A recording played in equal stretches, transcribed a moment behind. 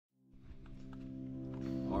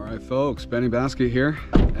Folks, Benny Basket here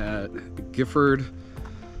at Gifford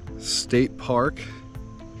State Park,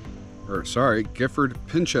 Gifford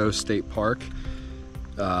Pinchot State Park.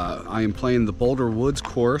 I am playing the Boulder Woods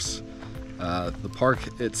course. The park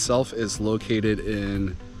itself is located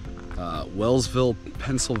in Wellsville,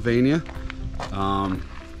 Pennsylvania,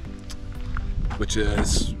 which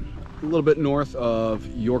is a little bit north of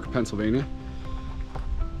York, Pennsylvania.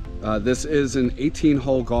 This is an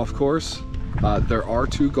 18-hole golf course. There are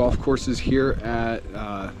two golf courses here at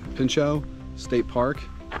Pinchot State Park.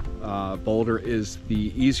 Boulder is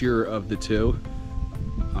the easier of the two,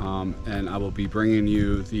 and I will be bringing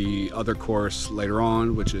you the other course later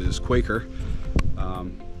on, which is Quaker.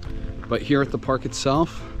 But here at the park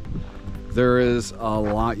itself, there is a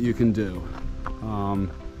lot you can do.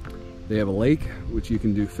 They have a lake which you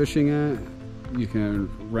can do fishing at. You can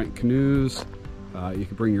rent canoes. You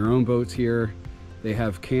can bring your own boats here. They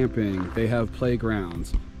have camping, they have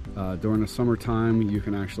playgrounds. During the summertime, you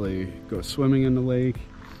can actually go swimming in the lake.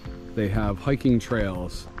 They have hiking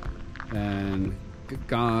trails, and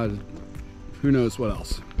God, who knows what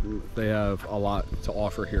else. They have a lot to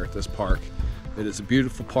offer here at this park. It is a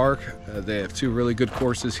beautiful park. They have two really good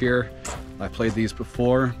courses here. I played these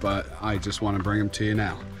before, but I just want to bring them to you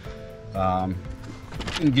now.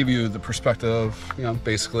 And give you the perspective,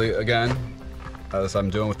 basically, again, as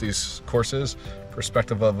I'm doing with these courses,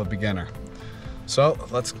 perspective of a beginner. So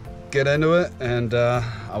let's get into it, and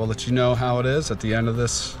I will let you know how it is at the end of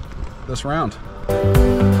this round.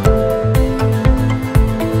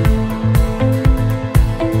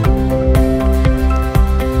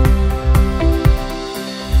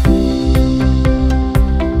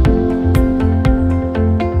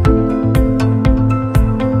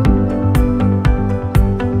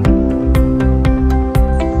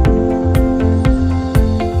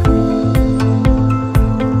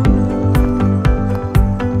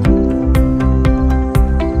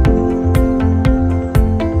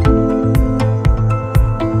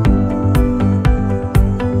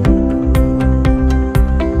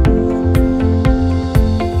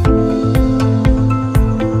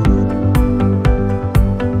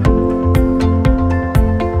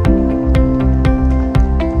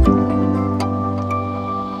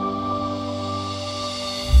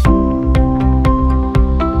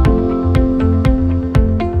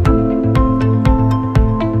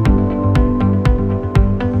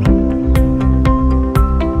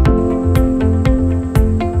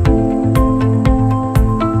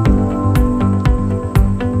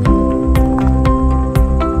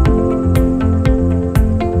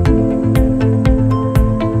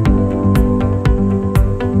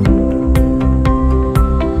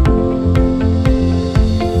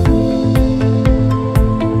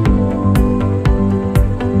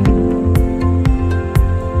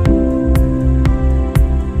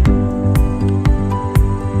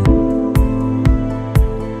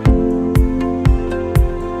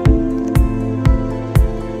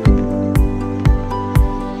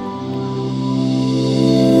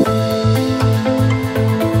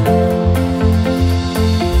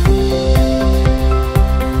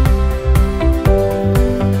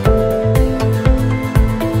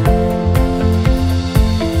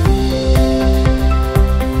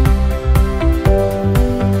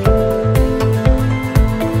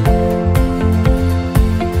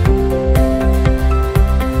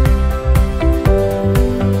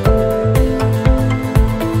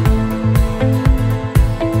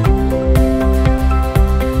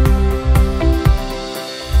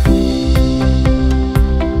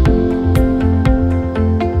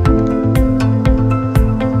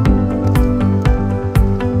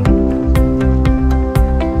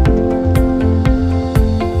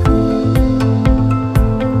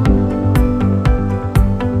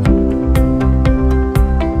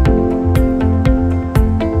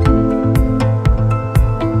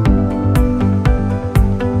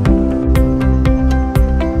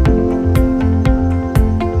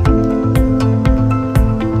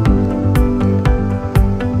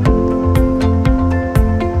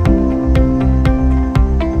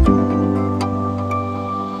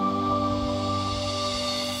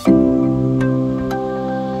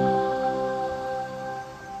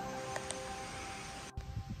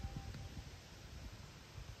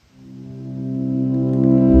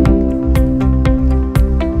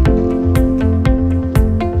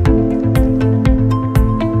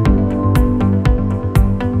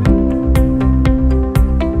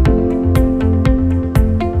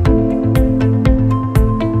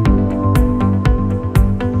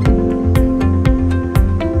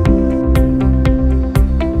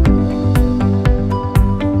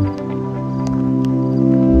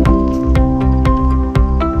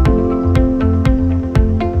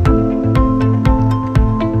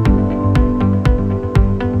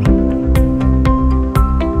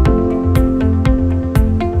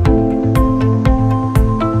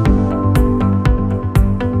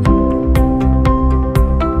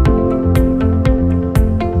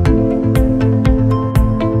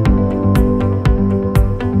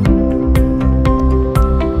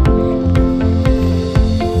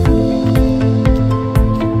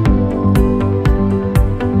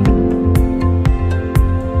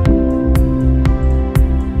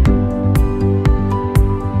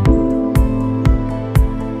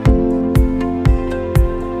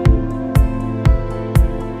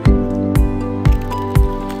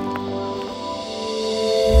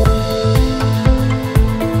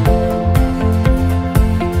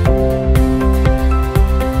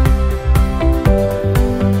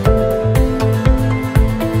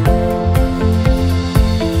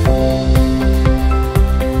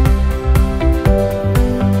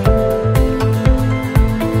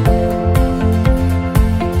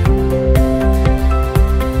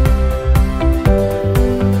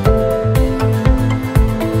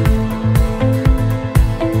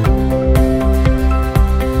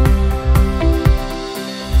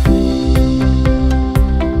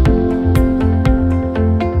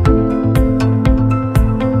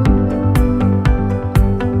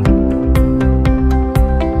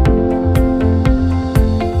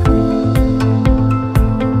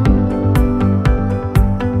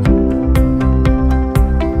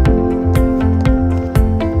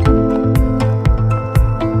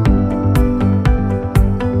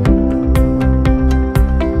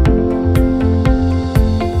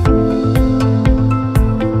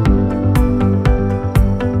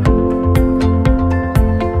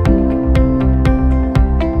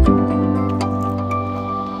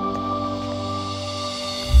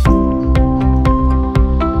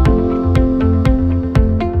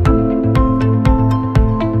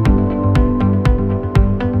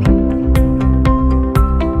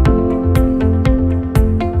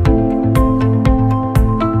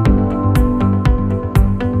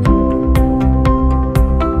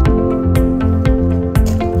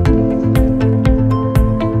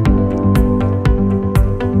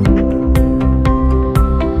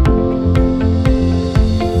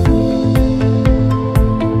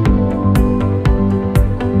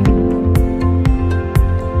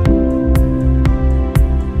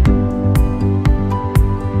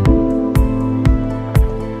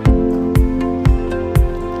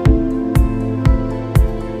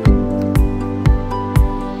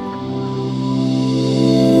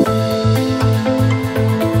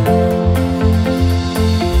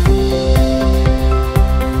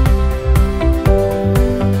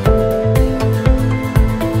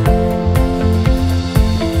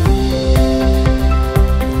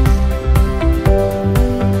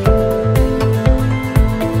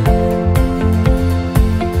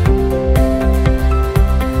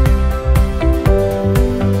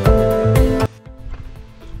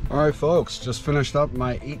 right, folks, just finished up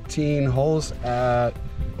my 18 holes at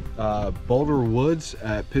Boulder Woods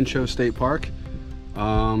at Pinchot State Park.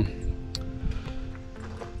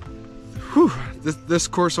 This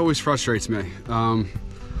course always frustrates me. I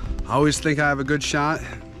always think I have a good shot,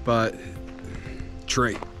 but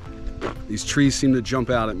these trees seem to jump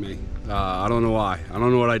out at me. I don't know why. I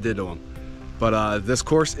don't know what I did to them. But this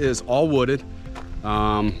course is all wooded.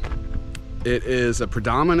 It is a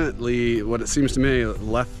predominantly, what it seems to me,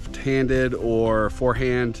 left-handed or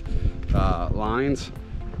forehand lines.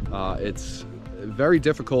 It's very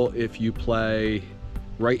difficult if you play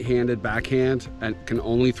right-handed backhand and can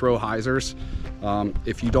only throw hyzers.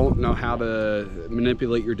 If you don't know how to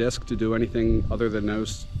manipulate your disc to do anything other than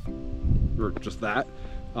those, or just that,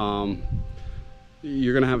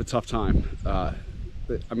 you're gonna have a tough time.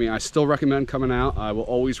 I mean, I still recommend coming out. I will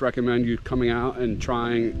always recommend you coming out and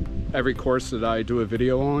trying every course that I do a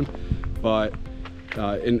video on. But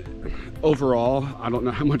overall, I don't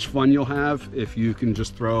know how much fun you'll have if you can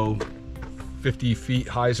just throw 50 feet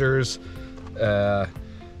hyzers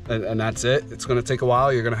and that's it. It's going to take a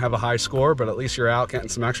while. You're going to have a high score, but at least you're out getting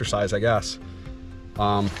some exercise, I guess.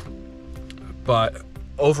 But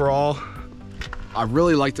overall, I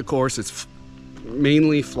really like the course. It's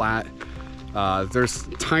mainly flat. There's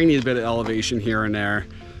a tiny bit of elevation here and there.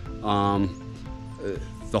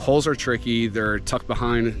 The holes are tricky. They're tucked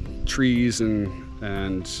behind trees, and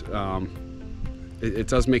it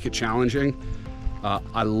does make it challenging.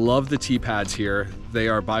 I love the tee pads here. They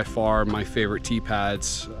are by far my favorite tee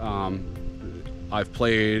pads. I've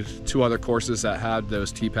played 2 other courses that had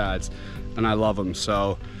those tee pads, and I love them.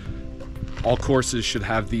 So all courses should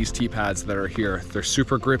have these tee pads that are here. They're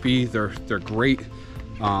super grippy. They're great.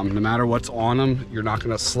 No matter what's on them, you're not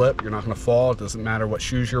going to slip. You're not going to fall. It doesn't matter what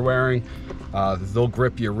shoes you're wearing. They'll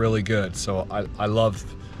grip you really good. So I love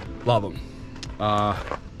them.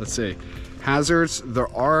 Let's see. Hazards.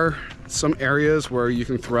 There are some areas where you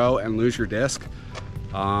can throw and lose your disc,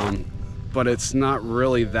 but it's not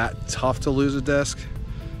really that tough to lose a disc.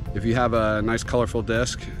 If you have a nice colorful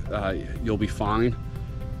disc, you'll be fine.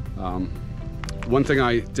 One thing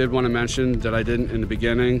I did want to mention that I didn't in the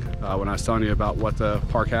beginning when I was telling you about what the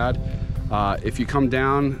park had, if you come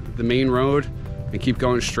down the main road and keep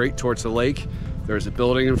going straight towards the lake, there's a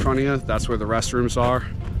building in front of you. That's where the restrooms are.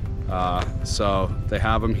 So they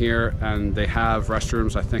have them here, and they have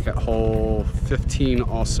restrooms, I think, at hole 15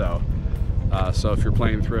 also. So if you're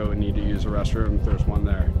playing through and need to use a restroom, there's one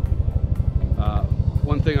there.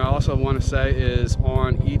 One thing I also want to say is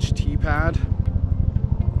on each tee pad,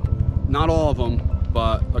 not all of them,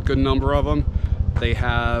 but a good number of them, they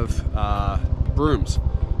have brooms.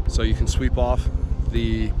 So you can sweep off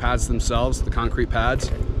the pads themselves, the concrete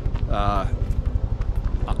pads. I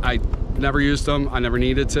never used them. I never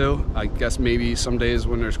needed to. I guess maybe some days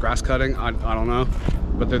when there's grass cutting, I don't know.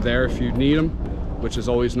 But they're there if you need them, which is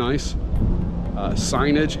always nice.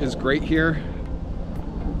 Signage is great here.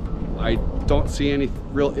 I don't see any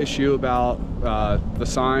real issue about the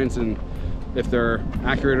signs and if they're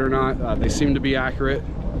accurate or not. They seem to be accurate.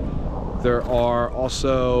 There are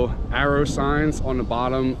also arrow signs on the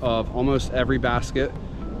bottom of almost every basket.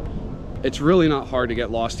 It's really not hard to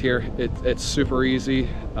get lost here. It's super easy.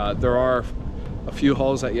 There are a few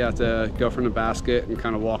holes that you have to go from the basket and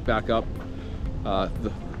kind of walk back up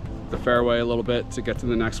the fairway a little bit to get to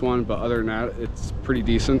the next one, but other than that, it's pretty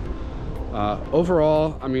decent.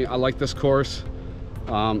 Overall, I mean, I like this course.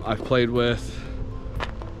 I've played with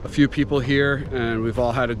a few people here and we've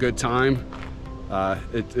all had a good time.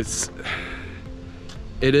 It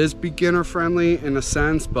is beginner friendly in a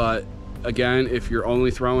sense, but again, if you're only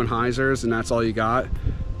throwing hyzers and that's all you got,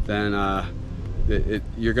 then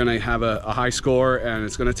you're gonna have a high score and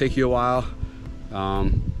it's gonna take you a while.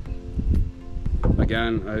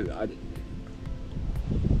 Again,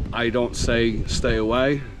 I don't say stay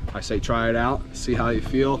away. I say try it out, see how you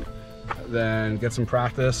feel, then get some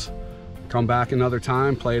practice, come back another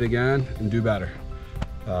time, play it again, and do better.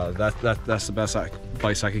 That's the best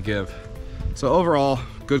advice I could give. So overall,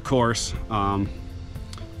 good course.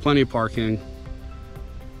 Plenty of parking.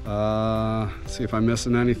 See if I'm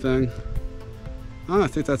missing anything. I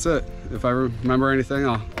think that's it. If I remember anything,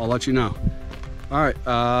 I'll let you know. All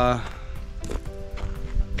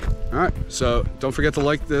right, so don't forget to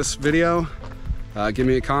like this video. Give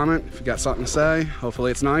me a comment if you got something to say.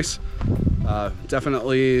 Hopefully it's nice.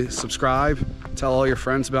 Definitely subscribe. Tell all your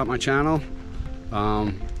friends about my channel.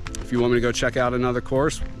 If you want me to go check out another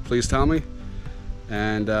course, please tell me.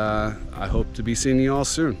 And I hope to be seeing you all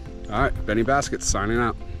soon. All right, Benny Baskets signing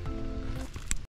out.